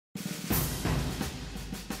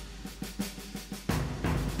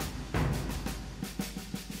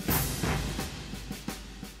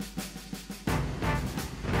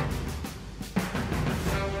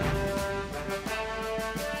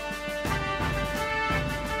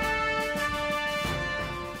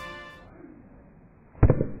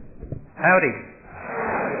Howdy.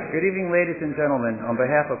 Good evening, ladies and gentlemen. On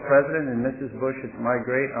behalf of President and Mrs. Bush, it's my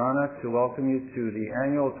great honor to welcome you to the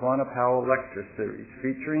annual Tawana Powell Lecture Series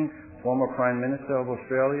featuring former Prime Minister of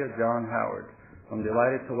Australia, John Howard. I'm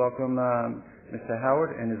delighted to welcome Mr.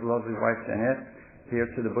 Howard and his lovely wife, Jeanette, here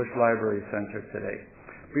to the Bush Library Center today.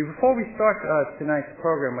 Before we start tonight's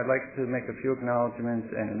program, I'd like to make a few acknowledgments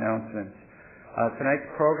and announcements.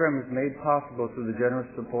 Tonight's program is made possible through the generous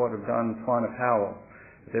support of John and Tawana Powell.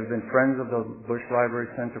 They've been friends of the Bush Library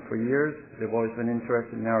Center for years. They've always been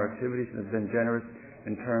interested in our activities and have been generous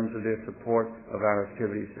in terms of their support of our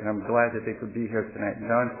activities. And I'm glad that they could be here tonight.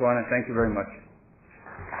 John, Tawana, thank you very much.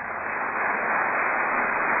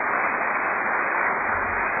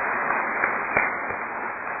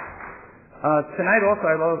 Tonight also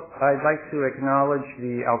I'd like to acknowledge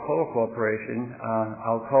the Alcoa Corporation.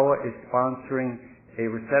 Alcoa is sponsoring a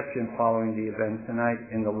reception following the event tonight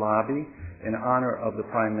in the lobby in honor of the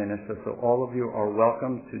Prime Minister. So all of you are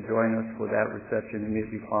welcome to join us for that reception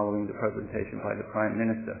immediately following the presentation by the Prime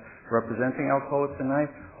Minister. Representing Alcoa tonight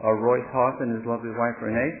are Roy Toth and his lovely wife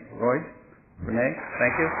Renee. Renee,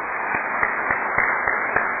 thank you.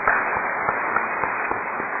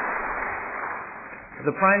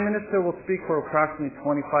 The Prime Minister will speak for approximately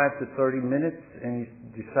 25 to 30 minutes, and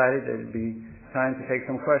he's decided that it would be time to take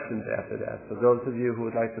some questions after that. So those of you who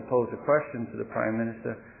would like to pose a question to the Prime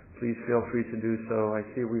Minister, please feel free to do so. I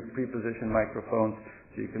see we've pre-positioned microphones,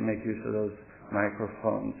 so you can make use of those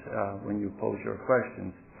microphones when you pose your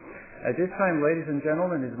questions. At this time, ladies and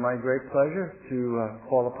gentlemen, it is my great pleasure to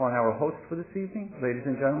call upon our host for this evening. Ladies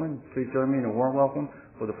and gentlemen, please join me in a warm welcome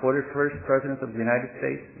for the 41st President of the United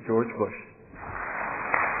States, George Bush.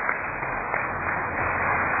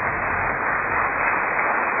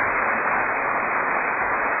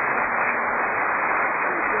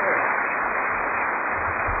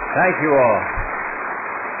 Thank you all.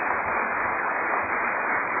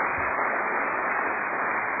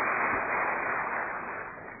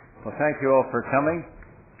 Well, thank you all for coming,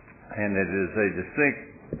 and it is a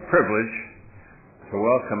distinct privilege to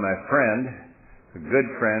welcome a friend, a good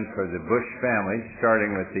friend for the Bush family,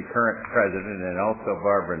 starting with the current president and also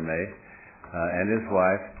Barbara May and his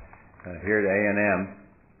wife here at A&M,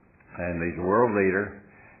 and he's a world leader.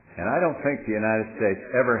 And I don't think the United States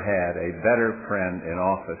ever had a better friend in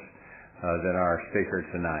office than our speaker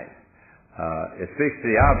tonight. It speaks to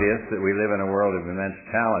the obvious that we live in a world of immense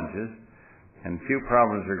challenges, and few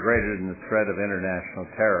problems are greater than the threat of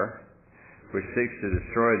international terror, which seeks to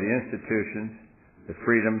destroy the institutions, the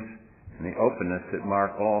freedoms, and the openness that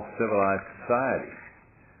mark all civilized societies.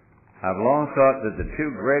 I've long thought that the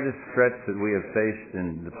two greatest threats that we have faced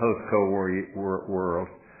in the post-Cold War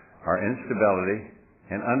world are instability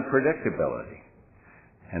and unpredictability.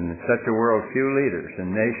 And in such a world, few leaders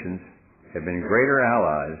and nations have been greater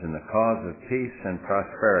allies in the cause of peace and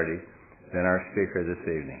prosperity than our speaker this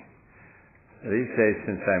evening. These days,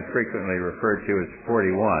 since I'm frequently referred to as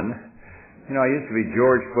 41, I used to be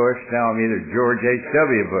George Bush, now I'm either George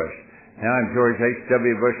H.W. Bush. Now I'm George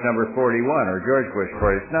H.W. Bush number 41, or George Bush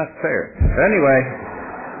 40. It's not fair. But anyway,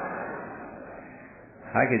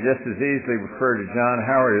 I could just as easily refer to John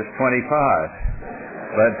Howard as 25.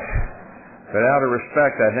 But out of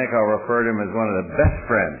respect, I think I'll refer to him as one of the best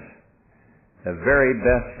friends, the very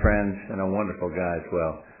best friends, and a wonderful guy as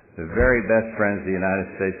well, the very best friends the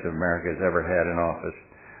United States of America has ever had in office,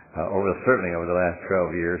 certainly over the last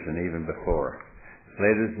 12 years and even before.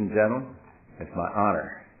 Ladies and gentlemen, it's my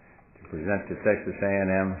honor to present to Texas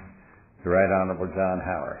A&M the Right Honorable John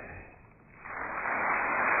Howard.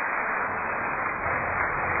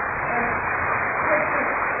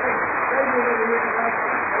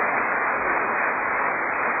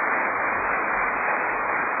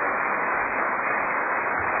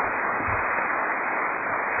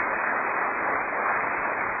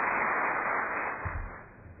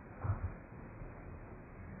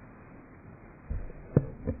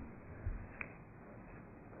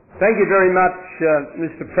 Thank you very much,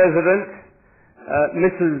 Mr. President,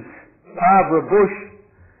 Mrs. Barbara Bush,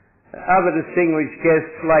 other distinguished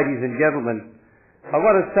guests, ladies and gentlemen. I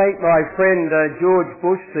want to thank my friend George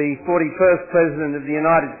Bush, the 41st President of the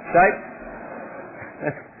United States,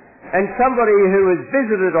 and somebody who has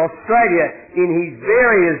visited Australia in his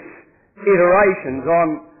various iterations on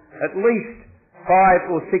at least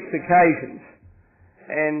 5 or 6 occasions,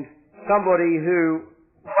 and somebody who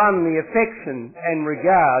won the affection and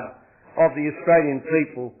regard of the Australian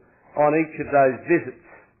people on each of those visits.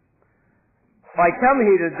 I come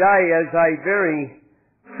here today as a very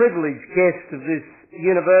privileged guest of this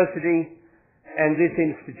university and this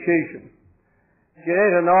institution.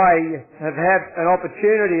 Jeanette and I have had an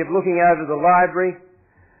opportunity of looking over the library,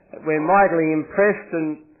 we're mightily impressed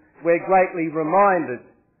and we're greatly reminded,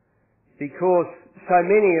 because so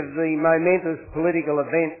many of the momentous political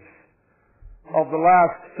events of the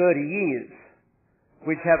last 30 years,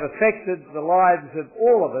 which have affected the lives of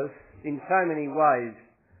all of us in so many ways,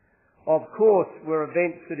 of course were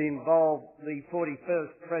events that involved the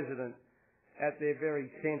 41st President at their very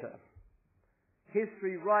centre.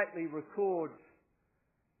 History rightly records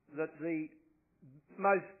that the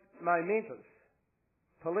most momentous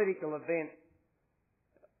political event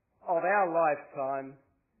of our lifetime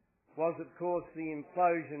was, of course, the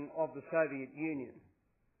implosion of the Soviet Union.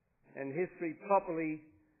 And history properly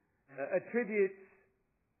attributes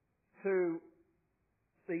to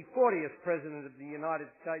the 40th President of the United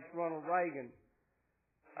States, Ronald Reagan,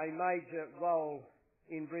 a major role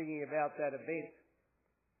in bringing about that event.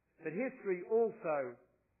 But history also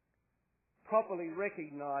properly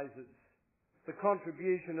recognises the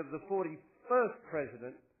contribution of the 41st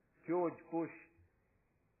President, George Bush,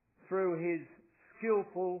 through his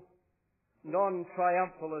skillful,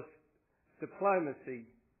 non-triumphalist diplomacy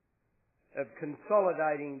of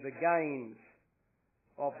consolidating the gains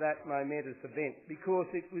of that momentous event, because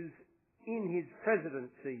it was in his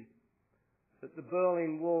presidency that the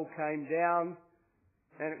Berlin Wall came down,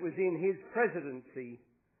 and it was in his presidency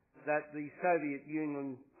that the Soviet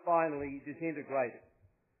Union finally disintegrated.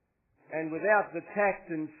 And without the tact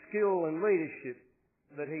and skill and leadership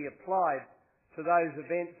that he applied to those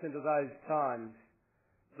events and to those times,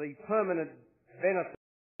 the permanent benefit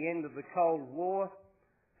of the end of the Cold War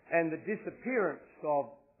and the disappearance of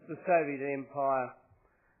the Soviet Empire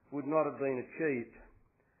would not have been achieved.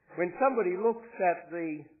 When somebody looks at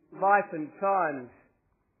the life and times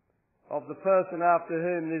of the person after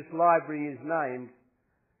whom this library is named,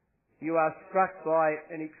 you are struck by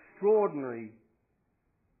an extraordinary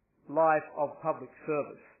life of public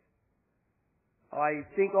service. I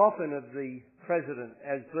think often of the President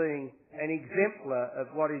as being an exemplar of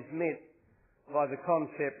what is meant by the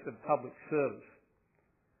concept of public service.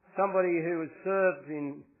 Somebody who has served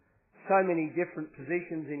in so many different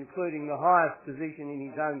positions, including the highest position in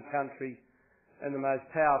his own country and the most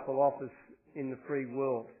powerful office in the free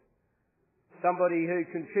world. Somebody who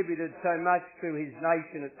contributed so much to his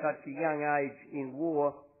nation at such a young age in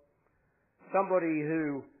war. Somebody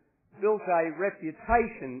who built a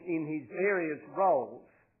reputation in his various roles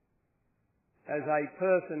as a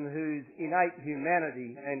person whose innate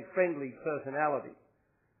humanity and friendly personality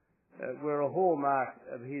were a hallmark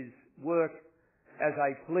of his work as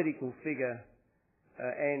a political figure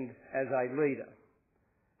and as a leader.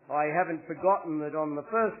 I haven't forgotten that on the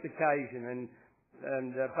first occasion,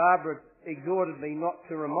 and Barbara exhorted me not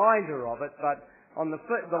to remind her of it, but on the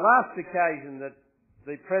last occasion that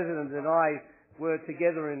the President and I were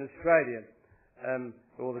together in Australia,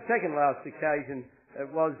 or the second last occasion,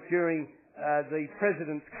 was during the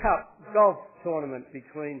President's Cup golf tournament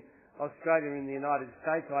between Australia and the United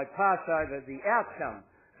States. I pass over the outcome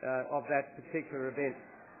of that particular event.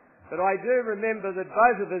 But I do remember that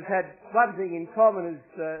both of us had one thing in common as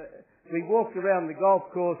we walked around the golf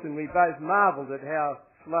course, and we both marvelled at how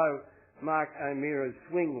slow Mark O'Meara's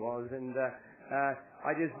swing was, and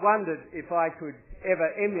I just wondered if I could ever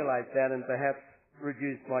emulate that and perhaps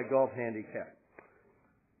reduce my golf handicap.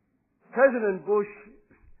 President Bush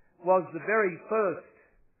was the very first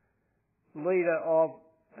leader of,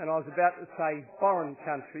 and I was about to say foreign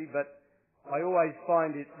country, but I always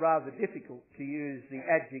find it rather difficult to use the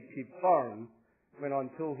adjective foreign when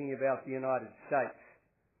I'm talking about the United States.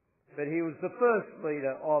 But he was the first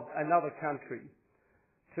leader of another country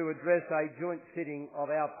to address a joint sitting of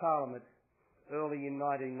our Parliament early in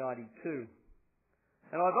 1992.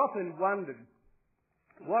 And I've often wondered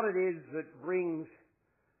what it is that brings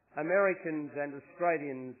Americans and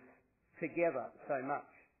Australians together so much.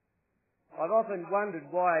 I've often wondered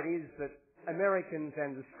why it is that Americans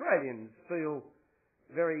and Australians feel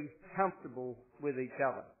very comfortable with each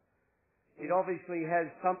other. It obviously has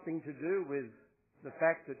something to do with the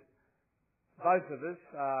fact that both of us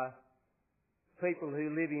are people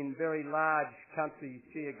who live in very large countries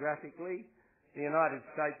geographically. The United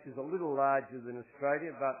States is a little larger than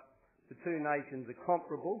Australia, but the two nations are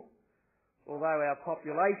comparable. Although our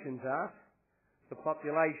populations aren't. The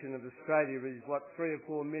population of Australia is, 3 or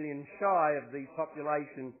 4 million shy of the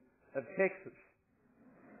population of Texas.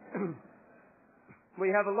 We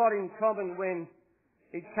have a lot in common when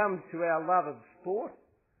it comes to our love of sport,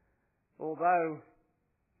 although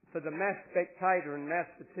for the mass spectator and mass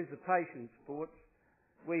participation sports,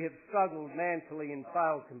 we have struggled manfully and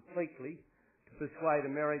failed completely to persuade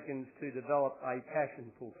Americans to develop a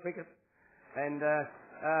passion for cricket. And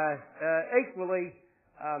equally,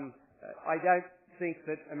 I don't think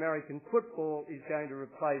that American football is going to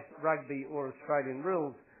replace rugby or Australian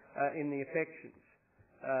rules in the affections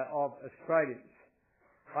of Australians.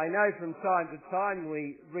 I know from time to time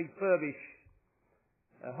we refurbish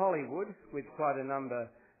Hollywood with quite a number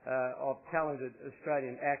of talented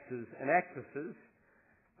Australian actors and actresses,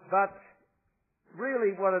 but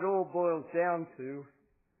really what it all boils down to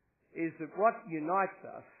is that what unites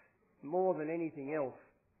us more than anything else,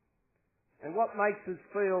 and what makes us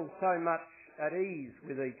feel so much at ease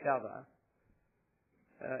with each other,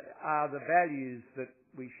 are the values that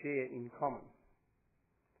we share in common.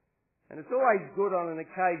 And it's always good on an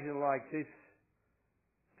occasion like this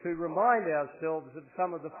to remind ourselves of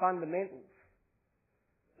some of the fundamentals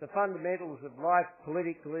of life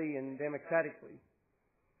politically and democratically.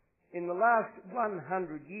 In the last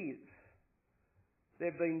 100 years,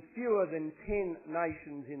 there have been fewer than 10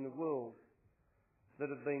 nations in the world that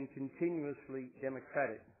have been continuously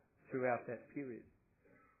democratic throughout that period.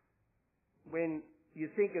 When you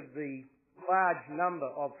think of the large number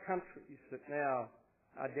of countries that now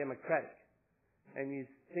are democratic, and you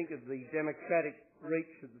think of the democratic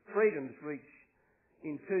reach of the freedoms reached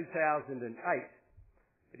in 2008,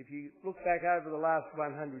 but if you look back over the last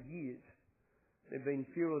 100 years, there have been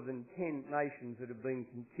fewer than 10 nations that have been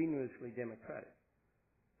continuously democratic.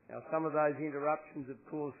 Now, some of those interruptions, of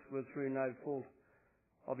course, were through no fault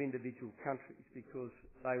of individual countries because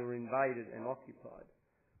they were invaded and occupied.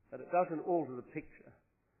 But it doesn't alter the picture.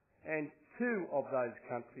 And two of those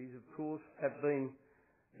countries, of course, have been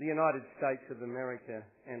the United States of America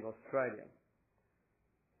and Australia.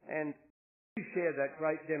 And we share that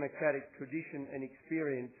great democratic tradition and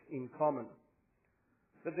experience in common.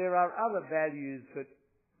 But there are other values that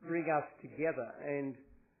bring us together and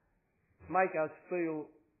make us feel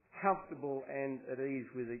comfortable and at ease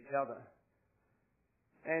with each other.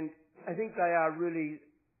 And I think they are really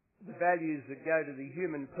the values that go to the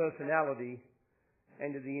human personality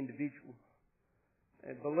and to the individual.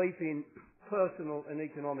 A belief in personal and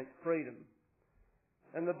economic freedom,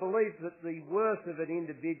 and the belief that the worth of an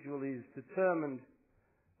individual is determined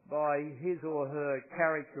by his or her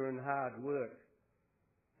character and hard work,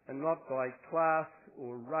 and not by class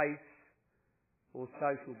or race or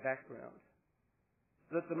social background.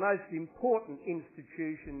 That the most important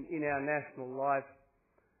institution in our national life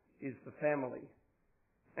is the family.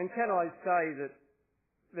 And can I say that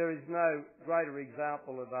there is no greater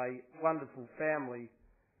example of a wonderful family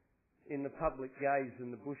in the public gaze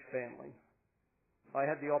than the Bush family. I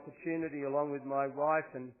had the opportunity, along with my wife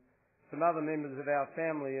and some other members of our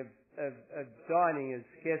family, of dining as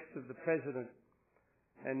guests of the President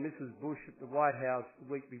and Mrs. Bush at the White House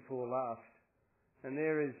the week before last. And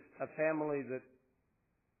there is a family that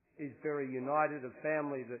is very united, a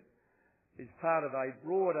family that is part of a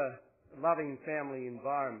broader, loving family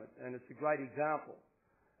environment, and it's a great example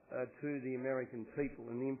to the American people.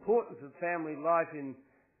 And the importance of family life in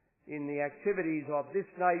the activities of this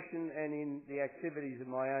nation and in the activities of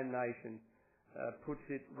my own nation puts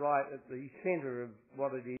it right at the centre of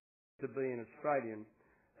what it is to be an Australian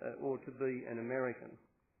or to be an American.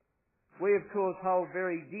 We, of course, hold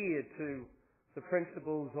very dear to the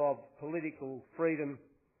principles of political freedom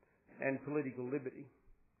and political liberty.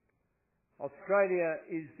 Australia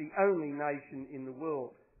is the only nation in the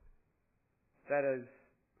world that has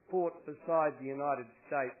fought beside the United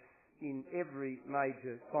States in every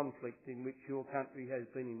major conflict in which your country has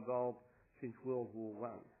been involved since World War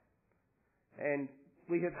I. And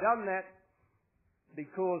we have done that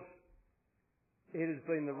because it has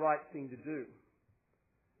been the right thing to do.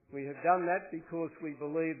 We have done that because we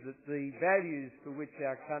believe that the values for which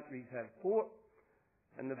our countries have fought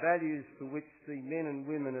and the values for which the men and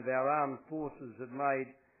women of our armed forces have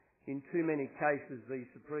made, in too many cases, the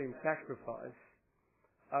supreme sacrifice,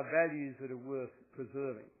 are values that are worth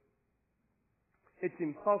preserving. It's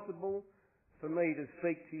impossible for me to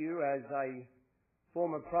speak to you as a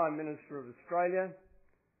former Prime Minister of Australia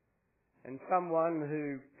and someone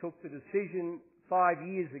who took the decision 5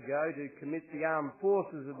 years ago to commit the armed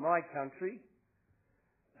forces of my country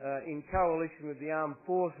in coalition with the armed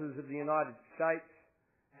forces of the United States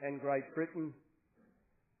and Great Britain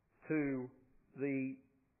to the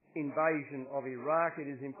invasion of Iraq. It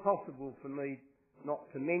is impossible for me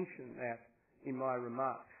not to mention that in my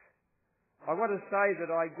remarks. I want to say that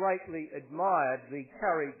I greatly admired the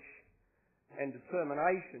courage and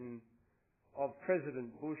determination of President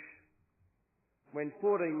Bush when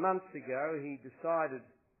 14 months ago he decided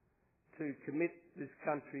to commit this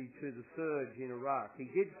country to the surge in Iraq. He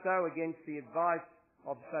did so against the advice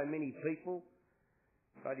of so many people,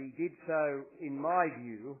 but he did so, in my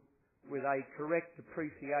view, with a correct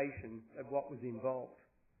appreciation of what was involved.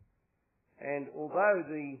 And although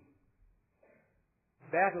the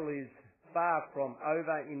battle is far from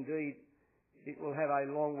over, indeed it will have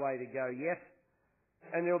a long way to go yet,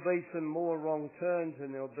 and there'll be some more wrong turns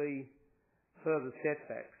and there'll be further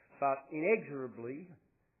setbacks. But inexorably,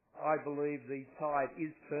 I believe the tide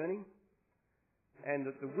is turning, and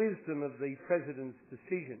that the wisdom of the President's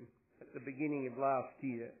decision at the beginning of last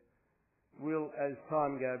year will, as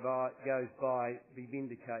time goes by, be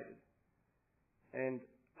vindicated. And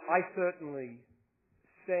I certainly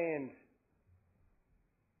stand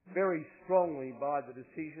very strongly by the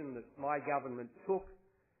decision that my government took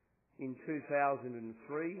in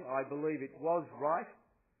 2003. I believe it was right.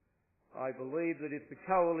 I believe that if the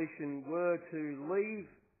coalition were to leave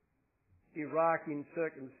Iraq in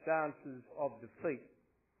circumstances of defeat,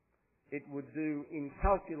 it would do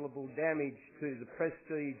incalculable damage to the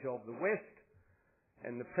prestige of the West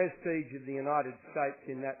and the prestige of the United States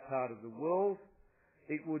in that part of the world.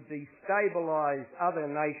 It would destabilise other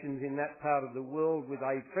nations in that part of the world with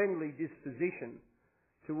a friendly disposition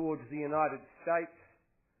towards the United States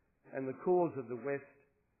and the cause of the West,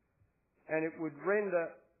 and it would render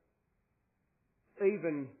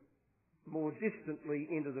even more distantly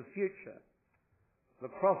into the future the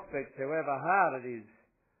prospect, however hard it is,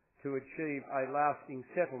 to achieve a lasting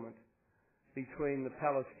settlement between the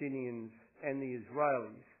Palestinians and the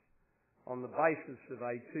Israelis on the basis of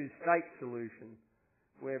a two-state solution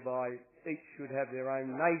whereby each should have their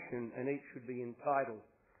own nation and each should be entitled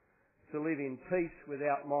to live in peace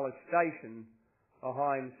without molestation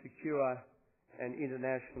behind secure and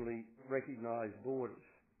internationally recognised borders.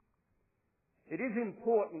 It is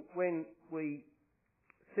important when we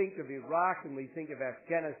think of Iraq and we think of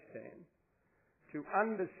Afghanistan to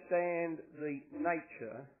understand the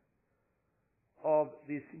nature of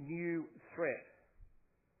this new threat.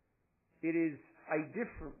 It is a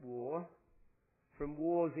different war from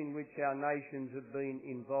wars in which our nations have been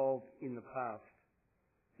involved in the past.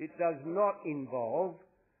 It does not involve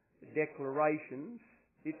declarations.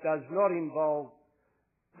 It does not involve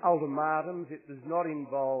ultimatums. It does not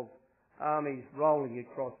involve armies rolling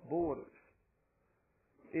across borders.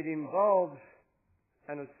 It involves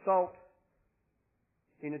an assault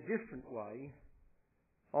in a different way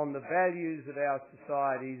on the values of our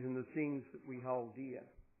societies and the things that we hold dear.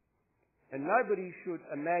 And nobody should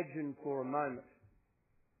imagine for a moment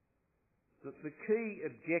that the key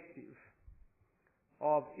objective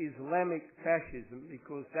of Islamic fascism,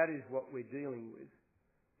 because that is what we're dealing with,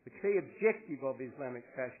 the key objective of Islamic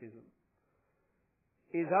fascism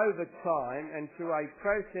is over time and through a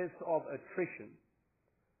process of attrition,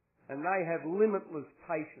 and they have limitless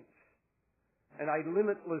patience and a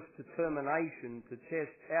limitless determination to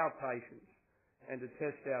test our patience and to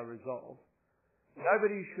test our resolve.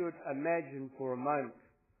 Nobody should imagine for a moment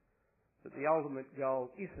that the ultimate goal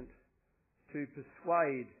isn't to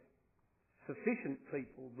persuade sufficient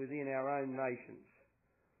people within our own nations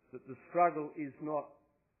that the struggle is not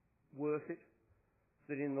worth it,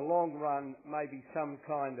 that in the long run maybe some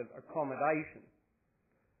kind of accommodation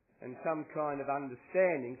and some kind of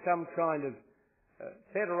understanding, some kind of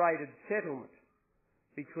federated settlement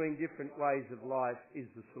between different ways of life is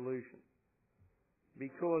the solution.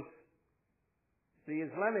 Because the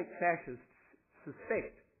Islamic fascists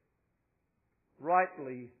suspect,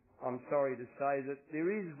 rightly I'm sorry to say, that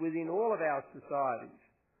there is within all of our societies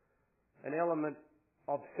an element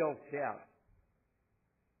of self-doubt,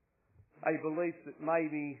 a belief that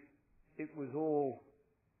maybe it was all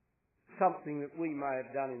something that we may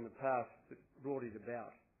have done in the past that brought it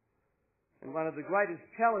about. And one of the greatest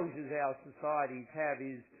challenges our societies have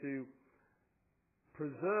is to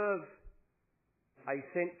preserve a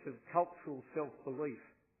sense of cultural self-belief,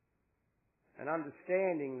 an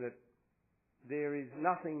understanding that there is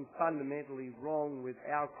nothing fundamentally wrong with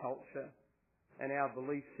our culture and our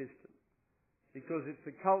belief system, because it's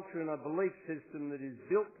a culture and a belief system that is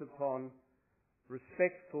built upon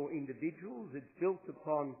respect for individuals. It's built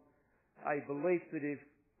upon a belief that if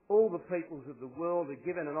all the peoples of the world are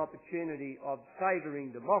given an opportunity of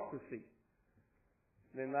savouring democracy,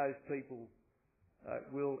 then those people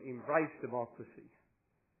will embrace democracy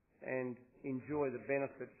and enjoy the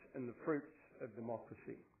benefits and the fruits of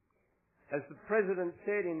democracy. As the President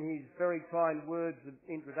said in his very kind words of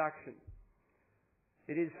introduction,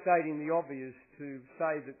 it is stating the obvious to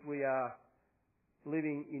say that we are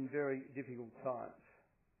living in very difficult times.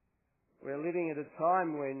 We're living at a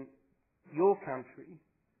time when your country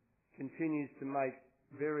continues to make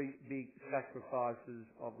very big sacrifices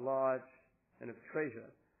of lives and of treasure,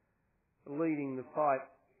 leading the fight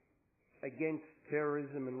against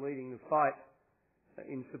terrorism and leading the fight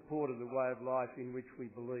in support of the way of life in which we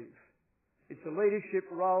believe. It's a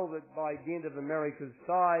leadership role that, by dint of America's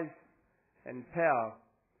size and power,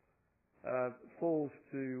 falls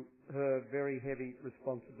to her very heavy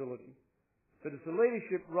responsibility. But it's a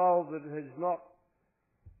leadership role that has not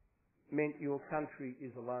meant your country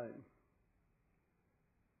is alone.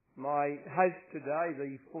 My host today,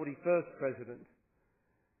 the 41st President,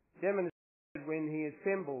 demonstrated when he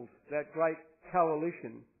assembled that great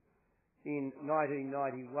coalition in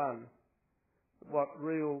 1991 what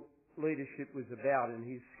real leadership was about, and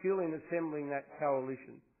his skill in assembling that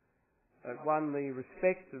coalition won the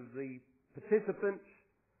respect of the participants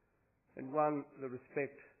and won the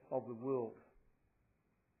respect of the world.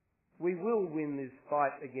 We will win this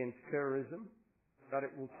fight against terrorism, but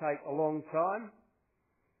it will take a long time.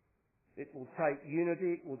 It will take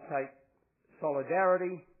unity, it will take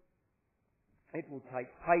solidarity, it will take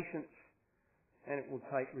patience, and it will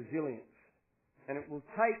take resilience. And it will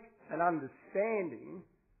take an understanding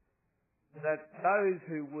that those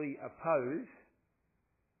who we oppose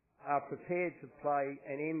are prepared to play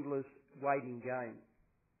an endless waiting game.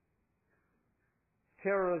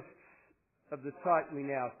 Terrorists of the type we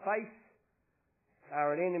now face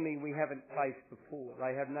are an enemy we haven't faced before.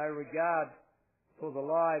 They have no regard for the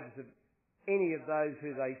lives of any of those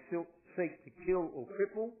who they seek to kill or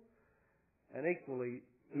cripple, and equally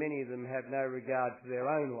many of them have no regard for their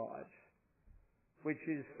own lives, which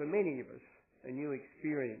is for many of us a new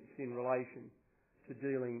experience in relation to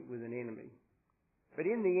dealing with an enemy. But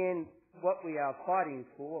in the end, what we are fighting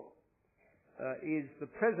for is the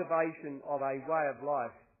preservation of a way of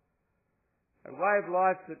life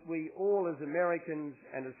that we all as Americans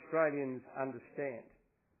and Australians understand,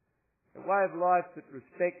 a way of life that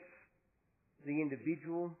respects the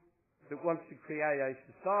individual, that wants to create a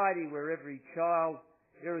society where every child,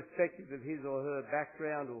 irrespective of his or her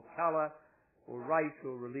background or colour or race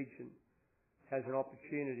or religion, has an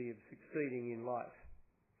opportunity of succeeding in life.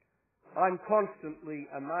 I'm constantly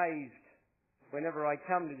amazed whenever I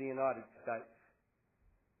come to the United States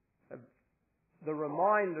of the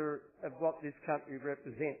reminder of what this country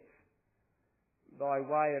represents by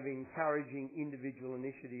way of encouraging individual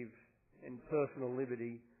initiative and personal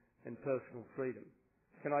liberty and personal freedom.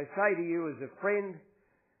 Can I say to you as a friend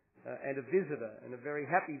and a visitor, and a very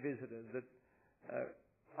happy visitor, that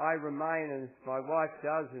I remain, as my wife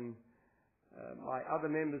does, and my other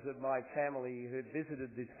members of my family who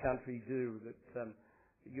visited this country do, that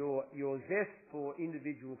your zest for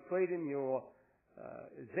individual freedom, your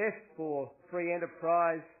zest for free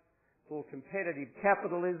enterprise, for competitive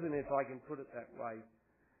capitalism, if I can put it that way,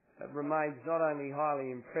 remains not only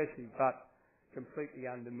highly impressive but completely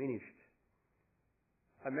undiminished.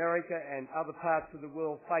 America and other parts of the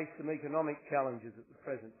world face some economic challenges at the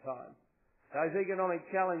present time. Those economic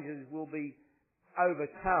challenges will be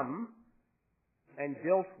overcome and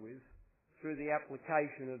dealt with through the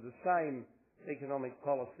application of the same economic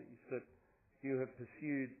policies that you have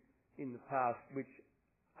pursued in the past, which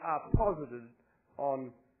are posited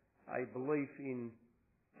on a belief in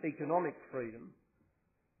economic freedom,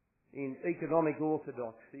 in economic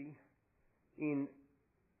orthodoxy, in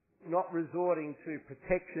not resorting to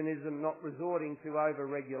protectionism, not resorting to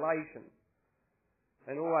over-regulation,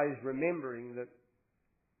 and always remembering that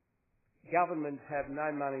governments have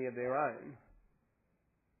no money of their own.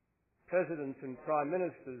 Presidents and prime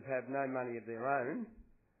ministers have no money of their own,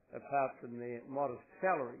 apart from their modest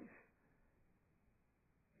salaries.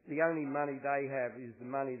 The only money they have is the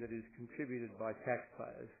money that is contributed by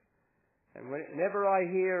taxpayers. And whenever I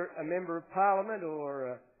hear a member of parliament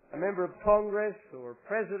or a member of Congress or a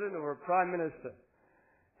president or a prime minister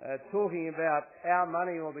talking about our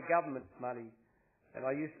money or the government's money, and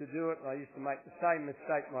I used to do it, and I used to make the same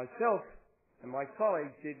mistake myself, and my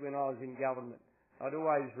colleagues did when I was in government, I'd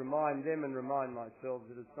always remind them and remind myself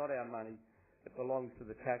that it's not our money, it belongs to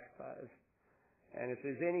the taxpayers. And if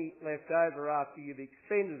there's any left over after you've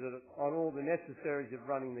expended it on all the necessaries of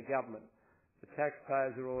running the government, the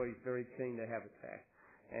taxpayers are always very keen to have it back.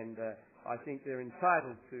 And I think they're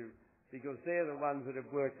entitled to, because they're the ones that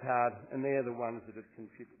have worked hard and they're the ones that have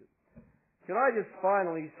contributed. Can I just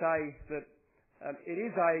finally say that it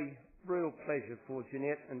is a real pleasure for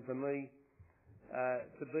Jeanette and for me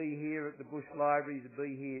to be here at the Bush Library, to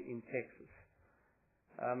be here in Texas.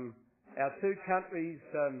 Our two countries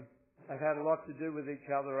have had a lot to do with each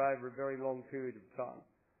other over a very long period of time.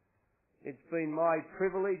 It's been my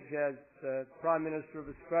privilege as Prime Minister of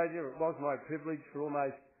Australia, it was my privilege for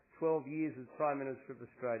almost 12 years as Prime Minister of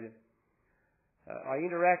Australia. I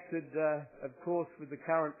interacted, of course, with the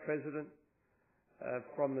current President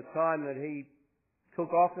from the time that he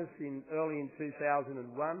took office early in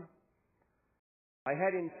 2001. I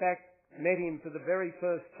had, in fact, met him for the very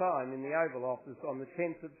first time in the Oval Office on the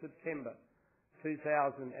 10th of September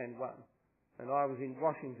 2001, and I was in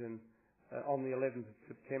Washington on the 11th of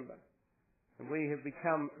September. And we have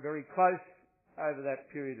become very close over that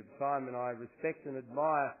period of time, and I respect and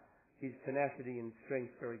admire his tenacity and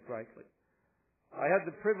strength very greatly. I had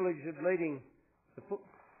the privilege of meeting the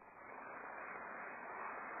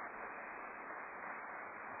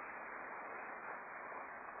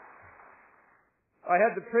I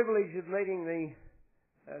had the privilege of meeting the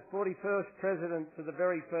 41st President for the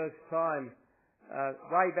very first time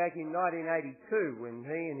way back in 1982 when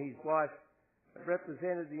he and his wife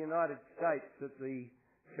represented the United States at the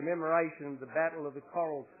commemoration of the Battle of the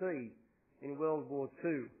Coral Sea in World War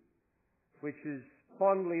II, which is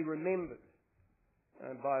fondly remembered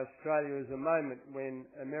by Australia as a moment when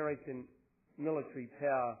American military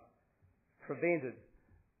power prevented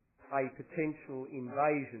a potential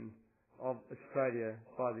invasion of Australia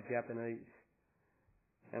by the Japanese.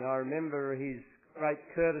 And I remember his great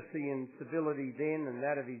courtesy and civility then, and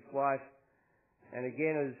that of his wife. And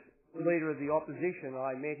again, as leader of the opposition,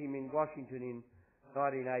 I met him in Washington in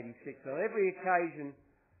 1986. On every occasion,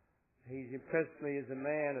 he's impressed me as a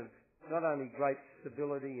man of not only great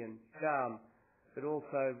stability and charm, but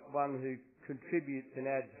also one who contributes and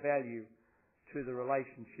adds value to the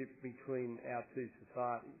relationship between our two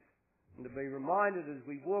societies. And to be reminded as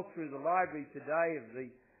we walk through the library today of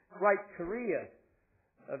the great career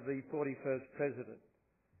of the 41st President.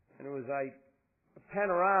 And it was a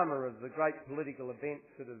panorama of the great political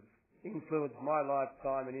events that have influenced my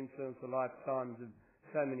lifetime and influenced the lifetimes of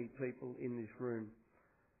so many people in this room.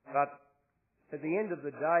 But at the end of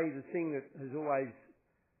the day, the thing that has always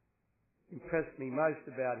impressed me most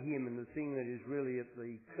about him, and the thing that is really at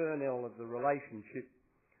the kernel of the relationship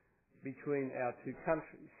between our two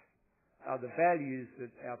countries, are the values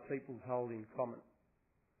that our peoples hold in common.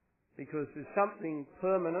 Because there's something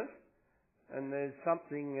permanent and there's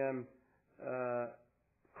something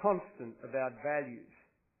constant about values.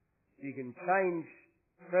 You can change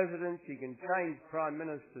presidents, you can change prime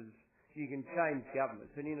ministers, you can change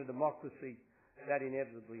governments, and in a democracy that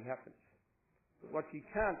inevitably happens. But what you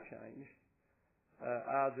can't change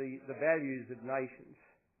are the values of nations.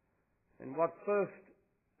 And what first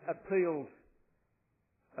appealed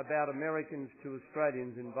about Americans to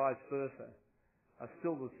Australians and vice versa are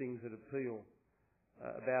still the things that appeal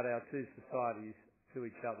about our two societies to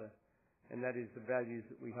each other, and that is the values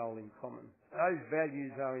that we hold in common. Those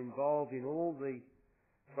values are involved in all the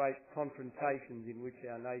great confrontations in which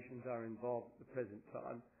our nations are involved at the present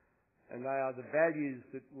time, and they are the values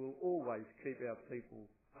that will always keep our people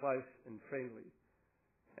close and friendly,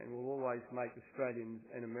 and will always make Australians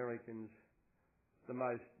and Americans the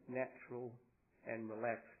most natural and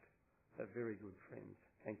relaxed of very good friends.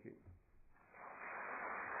 Thank you.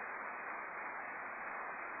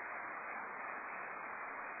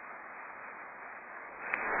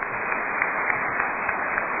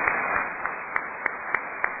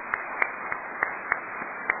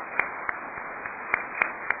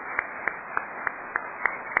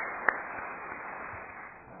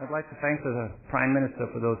 I'd like to thank the Prime Minister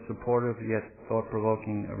for those supportive yet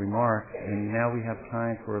thought-provoking remarks. And now we have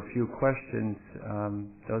time for a few questions.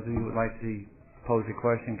 Those of you who would like to pose a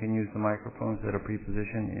question can use the microphones that are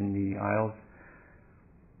pre-positioned in the aisles.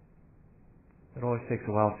 It always takes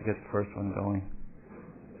a while to get the first one going.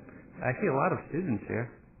 I see a lot of students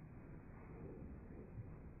here.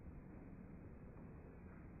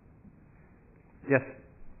 Yes.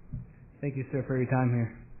 Thank you, sir, for your time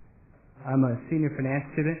here. I'm a senior finance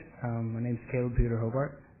student. My name's Caleb Peter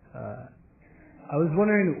Hobart. I was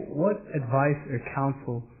wondering, what advice or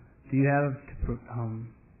counsel do you have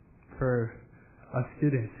for us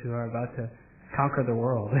students who are about to conquer the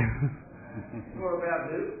world? More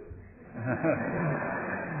about who?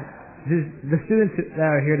 The students that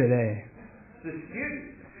are here today. The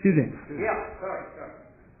students? Students. Yeah, sorry.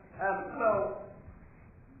 Well,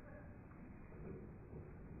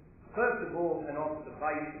 first of all, an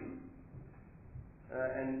observation.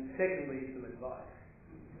 And secondly, some advice.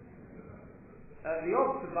 The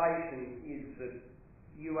observation is that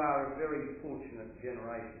you are a very fortunate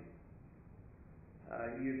generation.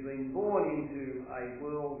 You've been born into a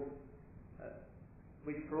world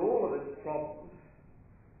which, for all of its problems,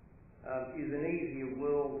 is an easier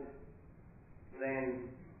world than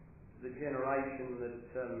the generation that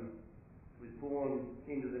was born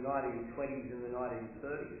into the 1920s and the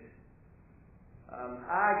 1930s.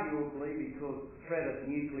 Arguably because the threat of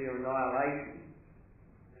nuclear annihilation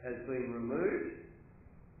has been removed,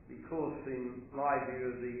 because in my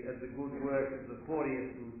view of the good work of the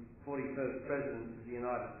 40th and 41st Presidents of the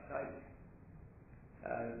United States,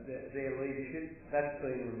 their leadership. That's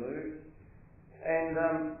been removed. And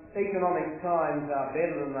economic times are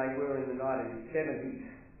better than they were in the 1970s,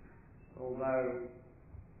 although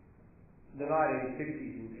the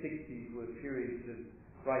 1950s and 60s were periods of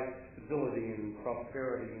great stability and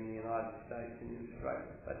prosperity in the United States and in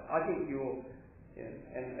Australia. But I think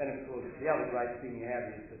and of course the other great thing you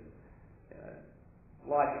have is that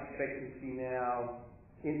life expectancy now,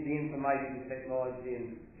 the information technology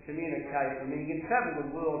and communication. I mean, you can travel the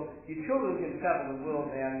world, your children can travel the world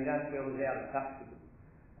now and you don't feel as out of touch with them.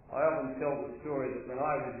 I often tell the story that when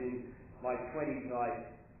I was in my 20s,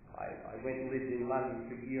 I went and lived in London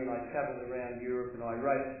for a year and I travelled around Europe and I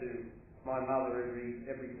wrote to my mother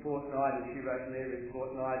every fortnight and she wrote to me every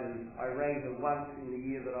fortnight, and I rang her once in the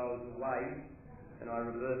year that I was away and I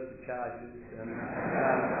reversed the charges.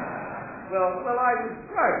 Well, I was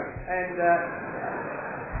broke and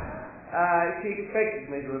she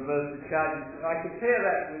expected me to reverse the charges. I compare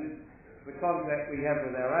that with the contact we have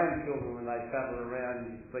with our own children when they travel around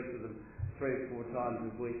and you speak to them 3 or 4 times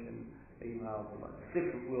a week and email them. It's a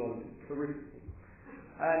different world. It's terrific.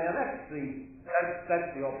 Now that's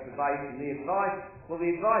the observation. The advice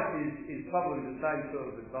is probably the same sort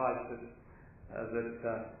of advice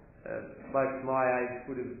that folks my age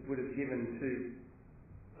would have given to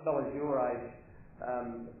fellows your age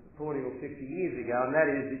 40 or 50 years ago, and that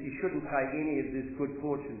is that you shouldn't take any of this good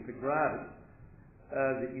fortune for granted.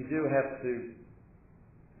 That you do have to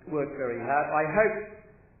work very hard. I hope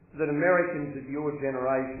that Americans of your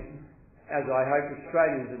generation, as I hope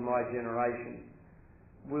Australians of my generation,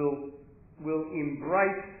 will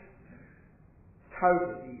embrace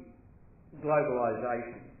totally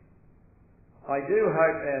globalisation. I do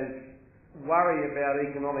hope, as worry about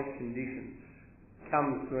economic conditions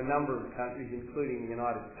comes to a number of countries, including the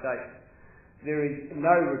United States, there is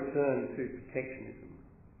no return to protectionism.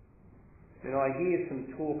 And I hear some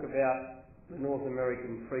talk about the North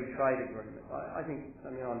American Free Trade Agreement.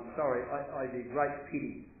 I'm sorry, I'd be great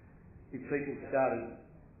pity if people started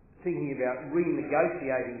thinking about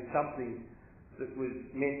renegotiating something that was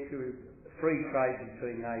meant to free trade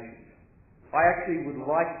between nations. I actually would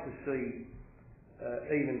like to see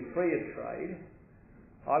even freer trade.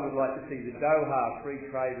 I would like to see the Doha free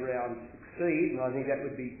trade round succeed, and I think that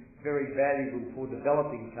would be very valuable for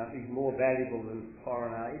developing countries, more valuable than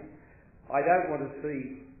foreign aid. I don't want to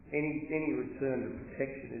see any return to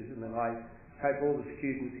protectionism, and I hope all the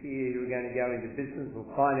students here who are going to go into business or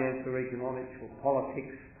finance or economics or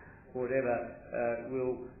politics or whatever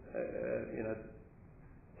will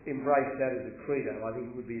embrace that as a credo. I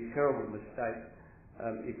think it would be a terrible mistake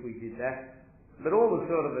if we did that. But all the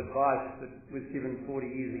sort of advice that was given 40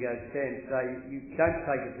 years ago stands today. You don't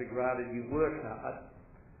take it for granted, you work hard,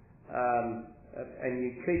 and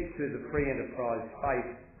you keep to the free enterprise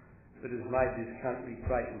faith that has made this country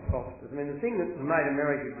great and prosperous. I mean, the thing that's made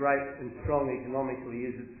America great and strong economically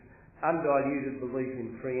is its undiluted belief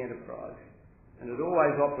in free enterprise. And it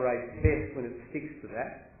always operates best when it sticks to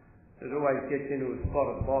that. It always gets into a spot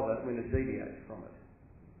of bother when it deviates from it.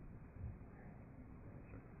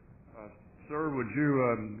 Sir, would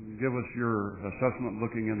you give us your assessment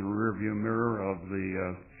looking in the rearview mirror of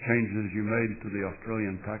the changes you made to the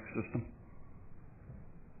Australian tax system?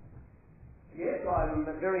 Yes, I'm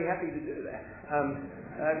very happy to do that.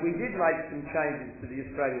 We did make some changes to the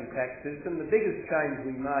Australian tax system. The biggest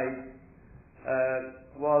change we made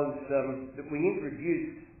was that we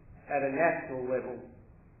introduced at a national level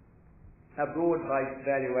a broad-based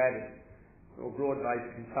value-added or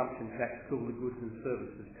broad-based consumption tax called the Goods and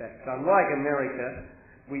Services Tax. So unlike America,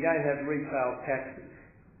 we don't have retail taxes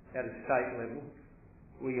at a state level.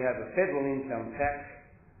 We have a federal income tax,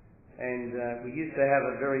 and we used to have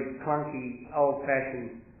a very clunky,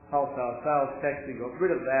 old-fashioned wholesale sales tax. We got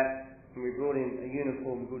rid of that, and we brought in a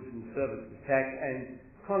uniform Goods and Services tax, and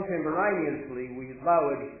contemporaneously we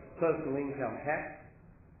lowered personal income tax,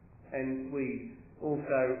 and we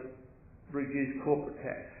also reduced corporate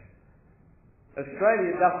tax.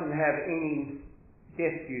 Australia doesn't have any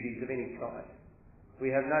death duties of any kind. We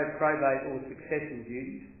have no probate or succession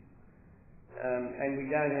duties, and we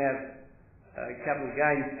don't have capital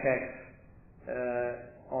gains tax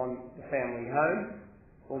on the family home,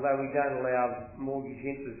 although we don't allow mortgage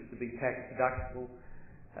interest to be tax deductible.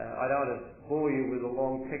 I don't want to bore you with a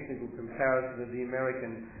long technical comparison of the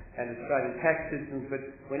American and Australian tax systems, but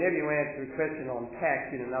whenever you answer a question on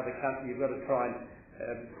tax in another country, you've got to try and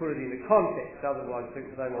put it into context. Otherwise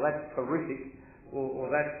people say, well, that's horrific,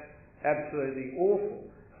 or that's absolutely awful,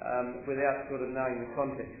 without sort of knowing the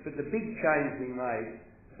context. But the big change we made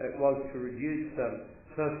was to reduce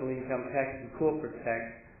personal income tax and corporate tax,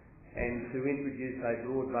 and to introduce a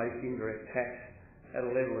broad-based indirect tax at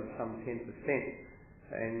a level of some 10%.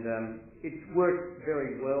 And it's worked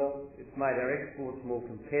very well. It's made our exports more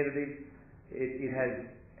competitive. It has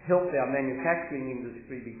helped our manufacturing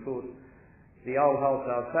industry because the old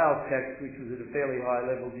wholesale sales tax, which was at a fairly high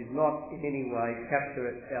level, did not in any way capture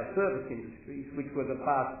our service industries, which were the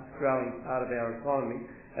fastest growing part of our economy,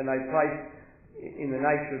 and they placed, in the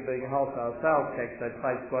nature of being a wholesale sales tax, they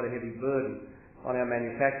placed quite a heavy burden on our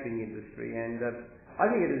manufacturing industry. And I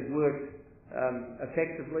think it has worked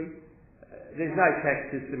effectively. There's no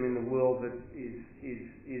tax system in the world that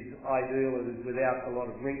is ideal and is without a lot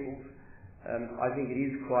of wrinkles. I think it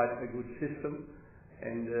is quite a good system,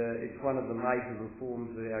 and it's one of the major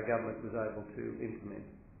reforms that our government was able to implement.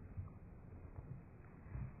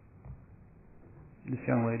 This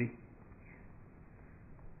young lady.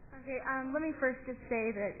 Okay, let me first just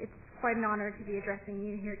say that it's quite an honor to be addressing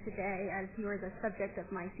you here today, as you are the subject of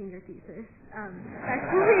my senior thesis.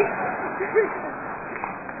 Actually,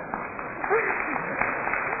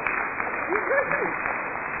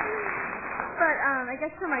 but I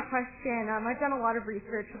guess for my question, I've done a lot of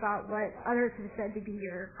research about what others have said to be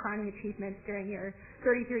your crowning achievements during your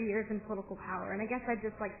 33 years in political power, and I guess I'd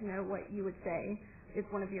just like to know what you would say is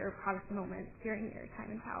one of your proudest moments during your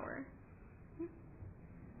time in power.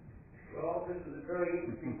 Well, this is a very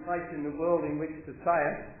interesting place in the world in which to say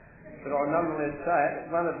it, but I'll nonetheless say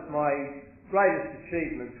it. One of my greatest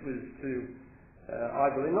achievements was to,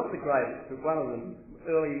 I believe, not the greatest, but one of them,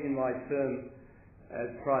 early in my term as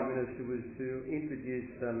Prime Minister, was to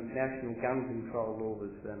introduce national gun control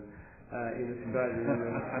laws in Australia.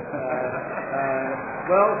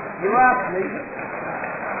 Well, you asked me.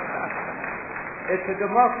 It's a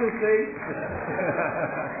democracy.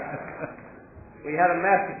 We had a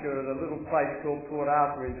massacre at a little place called Port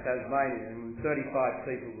Arthur in Tasmania, and 35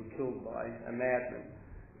 people were killed by a madman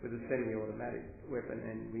with a semi-automatic weapon,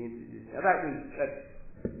 and we introduced. Now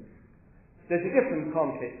there's a different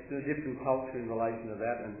context and a different culture in relation to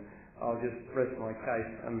that, and I'll just rest my case.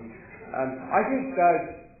 I think,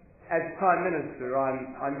 though, as Prime Minister,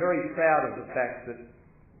 I'm very proud of the fact that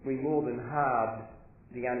we more than halved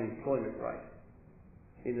the unemployment rate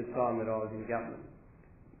in the time that I was in government.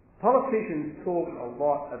 Politicians talk a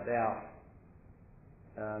lot about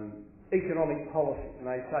economic policy, and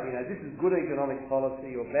they say, this is good economic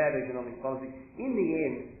policy or bad economic policy. In the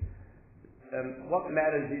end, what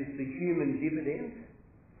matters is the human dividend.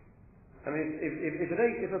 I mean, if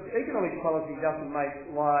economic policy doesn't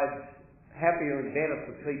make lives happier and better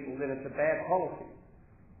for people, then it's a bad policy.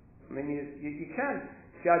 I mean, you can't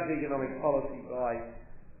judge economic policy by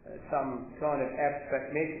some kind of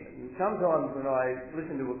abstract measurement. And sometimes when I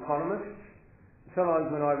listen to economists,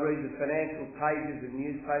 sometimes when I read the financial pages of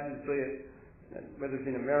newspapers, be it whether it's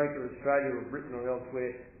in America, Australia, or Britain, or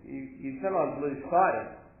elsewhere, you sometimes lose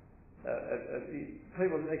sight of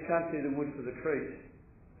people. They can't see the wood for the trees.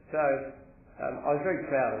 So I was very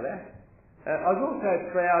proud of that. I was also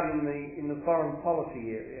proud in the foreign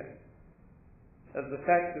policy area of the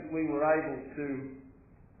fact that we were able to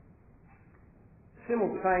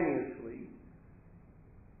simultaneously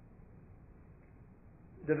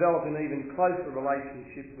develop an even closer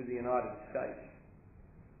relationship with the United States.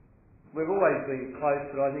 We've always been close,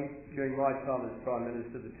 but I think during my time as Prime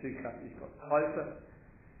Minister, the two countries got closer.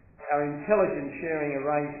 Our intelligence sharing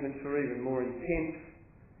arrangements were even more intense.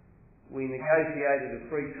 We negotiated a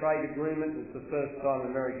free trade agreement. It was the first time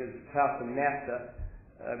America's tough and NAFTA,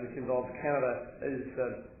 which involves Canada, has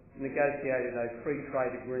negotiated a free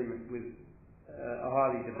trade agreement with a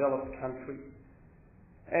highly developed country.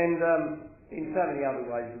 And in so many other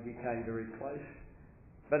ways we became very close.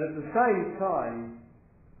 But at the same time,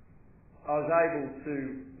 I was able to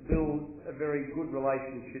build a very good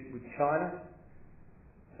relationship with China.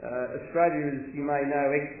 Australia, as you may know,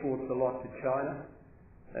 exports a lot to China.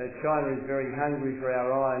 China is very hungry for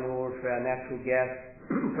our iron ore, for our natural gas,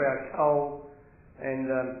 for our coal, and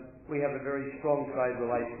we have a very strong trade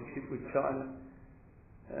relationship with China.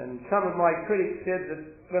 And some of my critics said that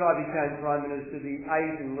when I became Prime Minister, the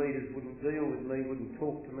Asian leaders wouldn't deal with me, wouldn't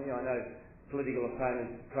talk to me. I know political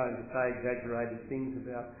opponents are prone to say exaggerated things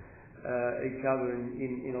about each other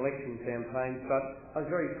in election campaigns, but I was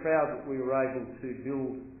very proud that we were able to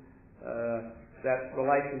build that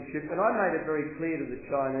relationship. And I made it very clear to the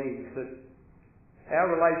Chinese that our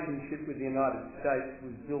relationship with the United States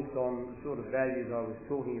was built on the sort of values I was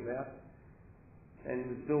talking about, and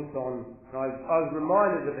was built on, I was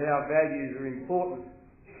reminded of how values are important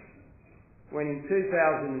when in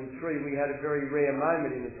 2003 we had a very rare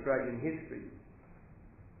moment in Australian history.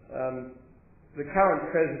 The current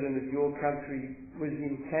President of your country was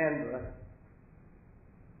in Canberra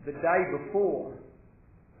the day before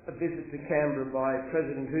a visit to Canberra by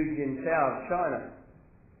President Hu Jintao of China,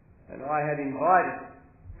 and I had invited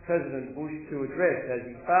President Bush to address, as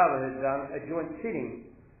his father had done, a joint sitting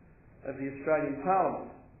of the Australian Parliament.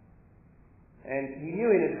 And he knew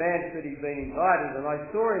in advance that he'd been invited, and I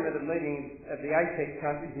saw him at a meeting of the APEC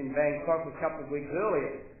countries in Bangkok a couple of weeks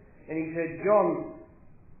earlier, and he said, "John,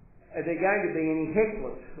 are there going to be any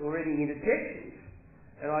hecklers or any interjections?"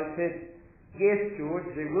 And I said, "Yes, George,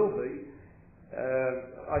 there will be."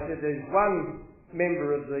 I said, "There's one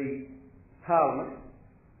member of the Parliament.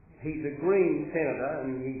 He's a Green senator,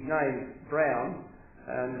 and his name's Brown,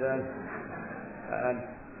 and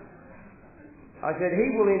I said, he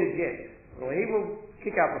will interject, or he will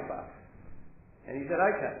kick up a fuss." And he said,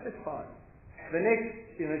 "Okay, that's fine." The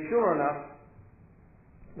next, sure enough,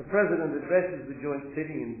 the President addresses the joint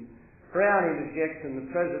sitting, and Brown interjects, and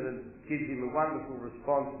the President gives him a wonderful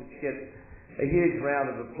response, which gets a huge round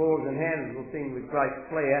of applause and handles the thing with great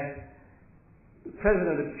flair. The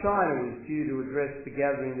President of China was due to address the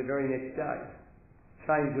gathering the very next day,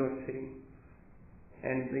 same joint sitting.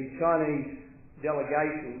 And the Chinese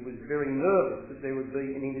delegation was very nervous that there would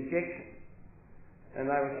be an interjection. And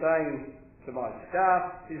they were saying to my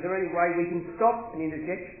staff, "Is there any way we can stop an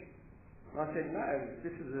interjection?" And I said, "No,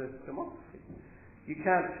 this is a democracy. You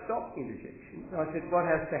can't stop interjection." And I said, "What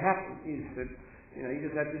has to happen is that, you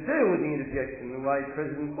just have to deal with the interjection the way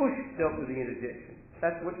President Bush dealt with the interjection.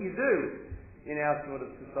 That's what you do in our sort of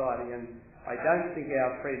society." And I don't think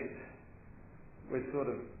our friends were sort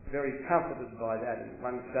of very comforted by that. At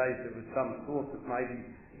one stage there was some thought that maybe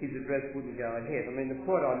his address wouldn't go ahead. I mean, the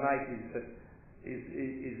point I make is that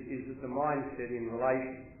the mindset in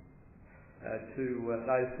relation to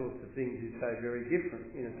those sorts of things is so very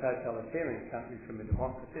different in a totalitarian country from a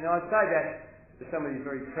democracy. And I say that to somebody who's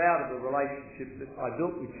very proud of the relationship that I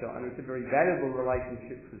built with China. It's a very valuable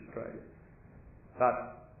relationship for Australia.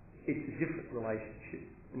 But it's a different relationship,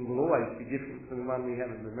 and will always be different from the one we have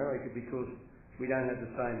with America, because we don't have the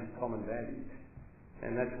same common values.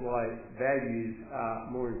 And that's why values are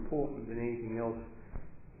more important than anything else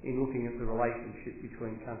in looking at the relationship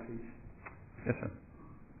between countries. Yes, sir.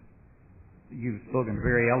 You've spoken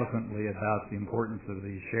very eloquently about the importance of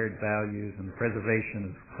the shared values and the preservation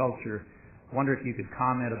of culture. I wonder if you could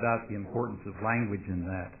comment about the importance of language in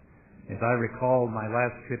that. As I recall, my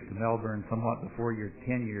last trip to Melbourne, somewhat before your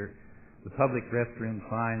tenure, the public restroom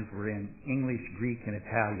signs were in English, Greek, and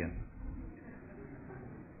Italian.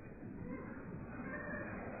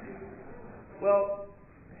 Well,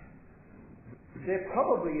 they're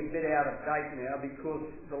probably a bit out of date now, because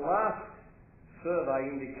the last survey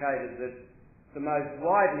indicated that the most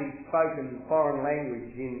widely spoken foreign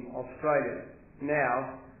language in Australia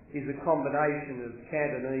now is a combination of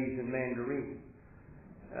Cantonese and Mandarin.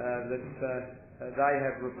 They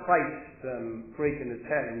have replaced Greek and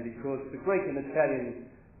Italian, because the Greek and Italian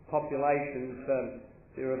populations,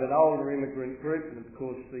 they're of an older immigrant group, and of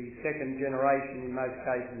course the second generation in most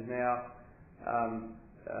cases now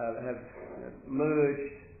have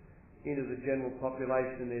merged into the general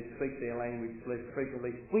population, and they speak their language less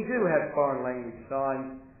frequently. We do have foreign language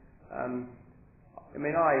signs.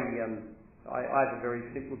 I have a very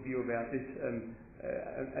simple view about this.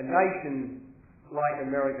 A nation like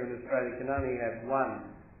America and Australia can only have one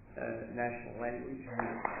national language,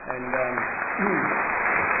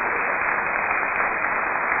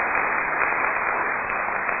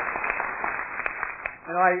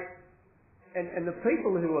 and the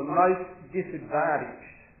people who are most disadvantaged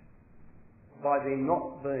by there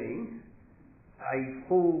not being a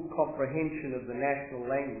full comprehension of the national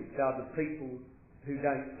language are the people who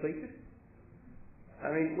don't speak it. I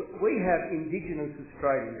mean, we have Indigenous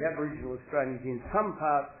Australians, Aboriginal Australians in some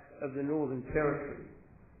parts of the Northern Territory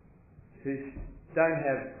who don't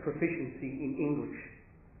have proficiency in English.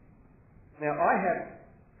 Now, I have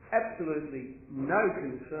absolutely no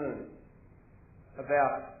concern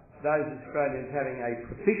about those Australians having a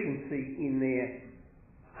proficiency in their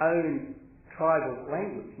own tribal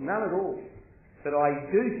language, none at all. But I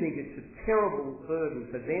do think it's a terrible burden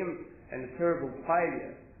for them and a terrible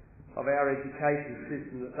failure of our education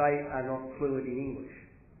system that they are not fluent in English,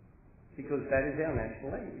 because that is our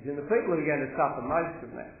national language. And the people who are going to suffer most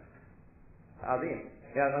from that are them.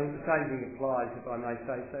 Now, I think the same thing applies, if I may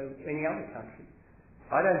say so, any other country.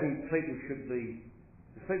 I don't think people should be,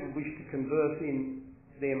 if people wish to converse in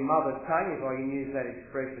their mother tongue, if I can use that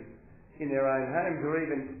expression, in their own homes, or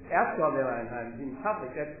even outside their own homes, in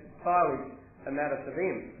public, that's entirely a matter for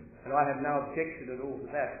them. And I have no objection at all to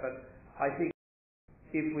that. But I think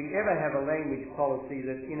if we ever have a language policy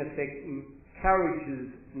that in effect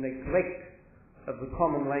encourages neglect of the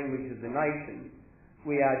common language of the nation,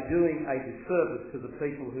 we are doing a disservice to the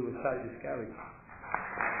people who are so discouraged.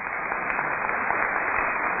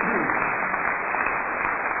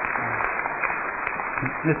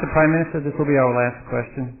 Mr. Prime Minister, this will be our last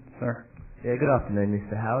question, sir. Yeah, good afternoon,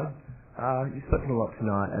 Mr. Howard. You've spoken a lot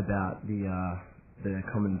tonight about the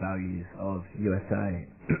common values of USA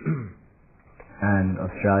and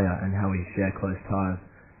Australia and how we share close ties.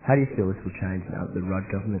 How do you feel this will change now that the Rudd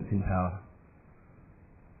government's in power?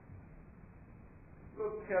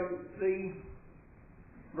 Look, the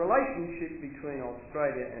relationship between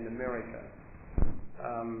Australia and America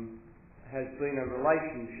has been a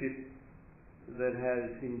relationship that has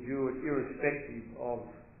endured irrespective of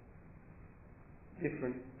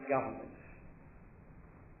different governments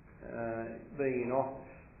being in office.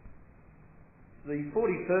 The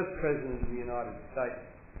 41st President of the United States,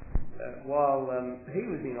 while he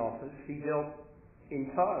was in office, he dealt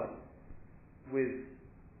entirely with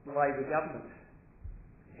Labor governments.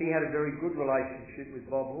 He had a very good relationship with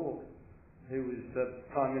Bob Hawke, who was the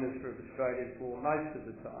Prime Minister of Australia for most of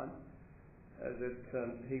the time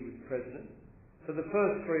that he was President. For the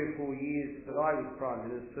first 3 or 4 years that I was Prime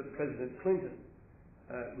Minister, President Clinton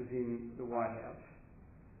was in the White House.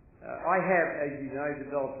 I have, as you know,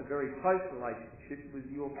 developed a very close relationship with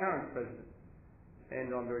your current President, and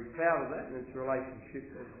I'm very proud of that, and it's a relationship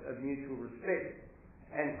of mutual respect.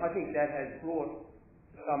 And I think that has brought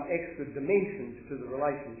some extra dimensions to the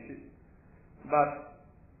relationship. But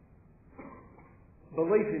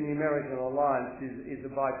belief in the American alliance is a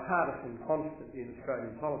bipartisan constant in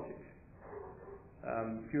Australian politics.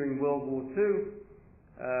 During World War II,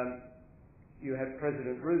 you had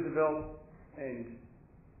President Roosevelt and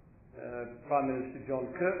Prime Minister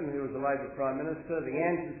John Curtin, who was a Labor Prime Minister. The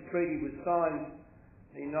ANZUS Treaty was signed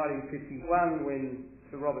in 1951 when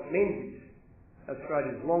Sir Robert Menzies,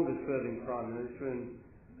 Australia's longest-serving Prime Minister, and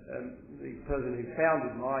the person who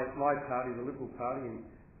founded my party, the Liberal Party, and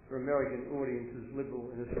for American audiences,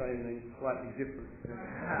 Liberal in Australia means slightly different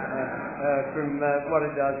from what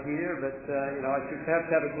it does here, but I should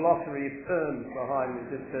perhaps have a glossary of terms behind me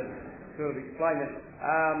just to sort of explain it.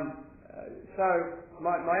 So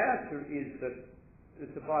my answer is that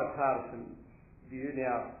it's a bipartisan view.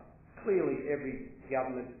 Now, clearly every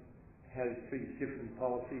government has treats different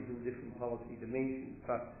policies and different policy dimensions,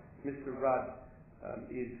 but Mr. Rudd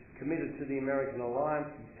is committed to the American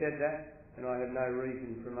alliance. He said that, and I have no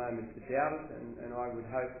reason for a moment to doubt it, and I would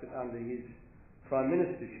hope that under his Prime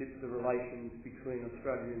Ministership the relations between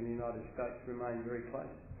Australia and the United States remain very close.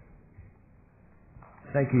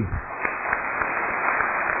 Thank you.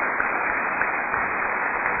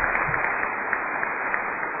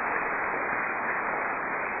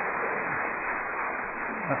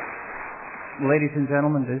 Ladies and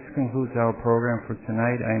gentlemen, this concludes our program for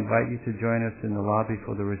tonight. I invite you to join us in the lobby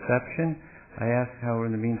for the reception. I ask, however,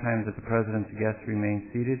 in the meantime, that the President's guests remain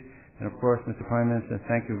seated. And of course, Mr. Prime Minister,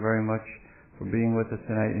 thank you very much for being with us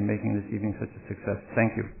tonight and making this evening such a success.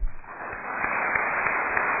 Thank you.